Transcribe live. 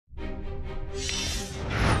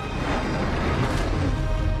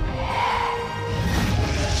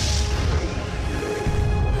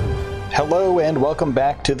Hello and welcome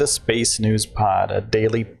back to the Space News Pod, a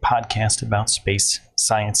daily podcast about space,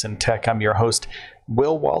 science, and tech. I'm your host,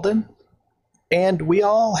 Will Walden, and we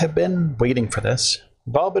all have been waiting for this.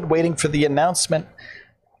 We've all been waiting for the announcement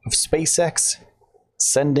of SpaceX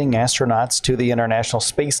sending astronauts to the International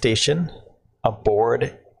Space Station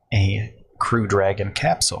aboard a Crew Dragon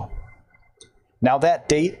capsule. Now that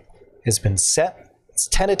date has been set. It's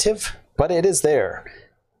tentative, but it is there.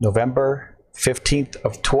 November 15th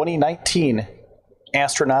of 2019,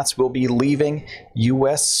 astronauts will be leaving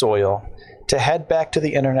U.S. soil to head back to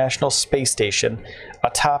the International Space Station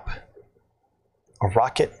atop a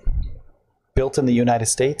rocket built in the United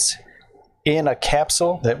States in a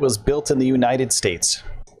capsule that was built in the United States.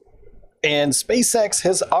 And SpaceX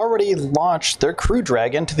has already launched their Crew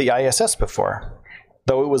Dragon to the ISS before.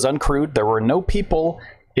 Though it was uncrewed, there were no people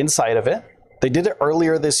inside of it. They did it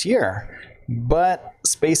earlier this year. But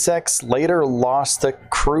SpaceX later lost the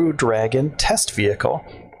Crew Dragon test vehicle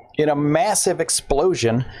in a massive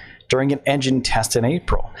explosion during an engine test in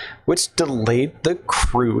April, which delayed the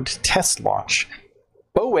crewed test launch.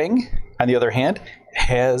 Boeing, on the other hand,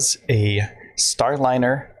 has a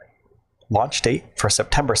Starliner launch date for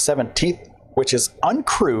September 17th, which is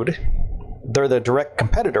uncrewed. They're the direct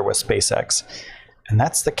competitor with SpaceX, and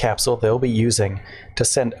that's the capsule they'll be using to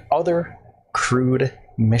send other crewed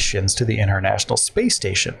missions to the International Space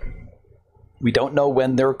Station. We don't know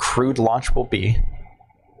when their crewed launch will be.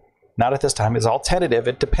 Not at this time. It's all tentative.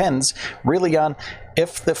 It depends really on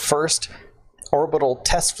if the first orbital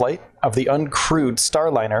test flight of the uncrewed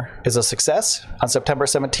Starliner is a success on September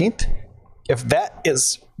 17th. If that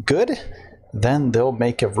is good, then they'll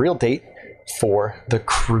make a real date for the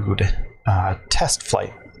crewed test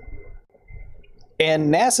flight.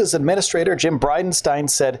 And NASA's administrator, Jim Bridenstine,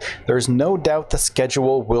 said there's no doubt the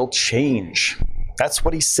schedule will change. That's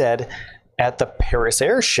what he said at the Paris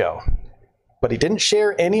Air Show. But he didn't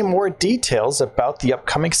share any more details about the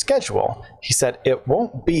upcoming schedule. He said it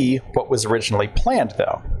won't be what was originally planned,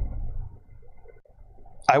 though.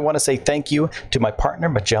 I want to say thank you to my partner,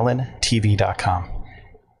 MagellanTV.com.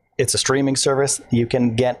 It's a streaming service. You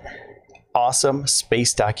can get awesome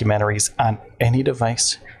space documentaries on any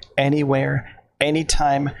device, anywhere,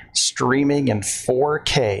 anytime, streaming in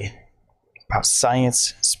 4K about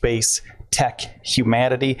science, space, tech,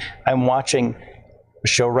 humanity. I'm watching a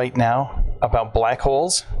show right now about black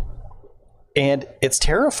holes, and it's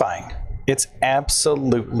terrifying. It's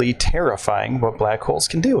absolutely terrifying what black holes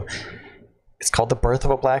can do. It's called The Birth of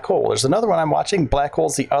a Black Hole. There's another one I'm watching, Black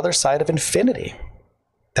Holes, The Other Side of Infinity.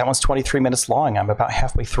 That one's 23 minutes long. I'm about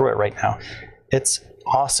halfway through it right now. It's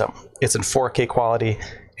awesome. It's in 4K quality,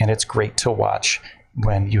 and it's great to watch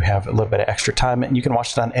when you have a little bit of extra time, and you can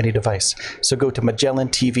watch it on any device. So go to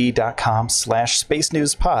MagellanTV.com/Space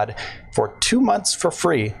News Pod for 2 months for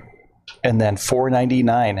free, and then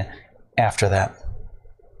 $4.99 after that.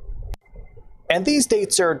 And these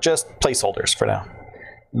dates are just placeholders for now.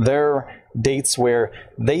 They're dates where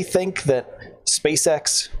they think that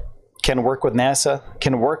SpaceX can work with NASA,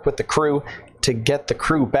 can work with the crew to get the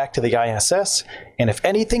crew back to the ISS. And if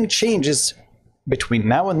anything changes between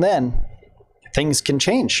now and then, things can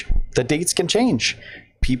change. The dates can change.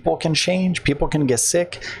 People can change. People can get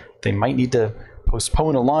sick. They might need to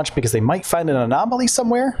postpone a launch because they might find an anomaly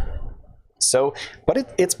somewhere.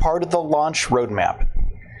 But it's part of the launch roadmap.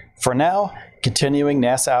 For now, continuing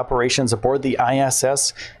NASA operations aboard the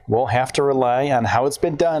ISS will have to rely on how it's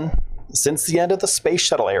been done since the end of the space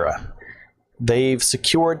shuttle era. They've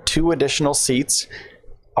secured 2 additional seats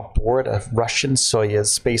aboard a Russian Soyuz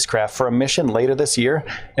spacecraft for a mission later this year,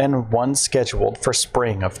 and 1 scheduled for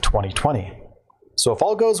spring of 2020. So if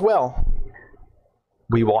all goes well,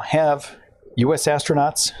 we will have U.S.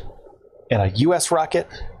 astronauts in a U.S. rocket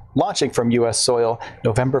launching from U.S. soil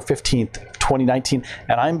November 15th, 2019,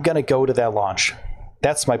 and I'm going to go to that launch.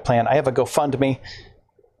 That's my plan. I have a GoFundMe,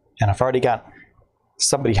 and I've already got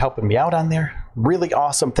somebody helping me out on there. Really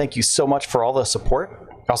awesome. Thank you so much for all the support.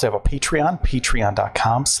 I also have a Patreon,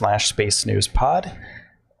 patreon.com/Space News Pod.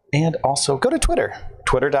 And also go to Twitter,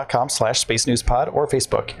 twitter.com/Space News Pod, or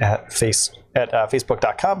Facebook at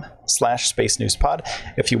facebook.com/Space News Pod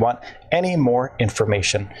if you want any more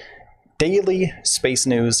information. Daily space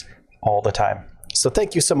news all the time. So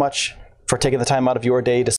thank you so much for taking the time out of your day to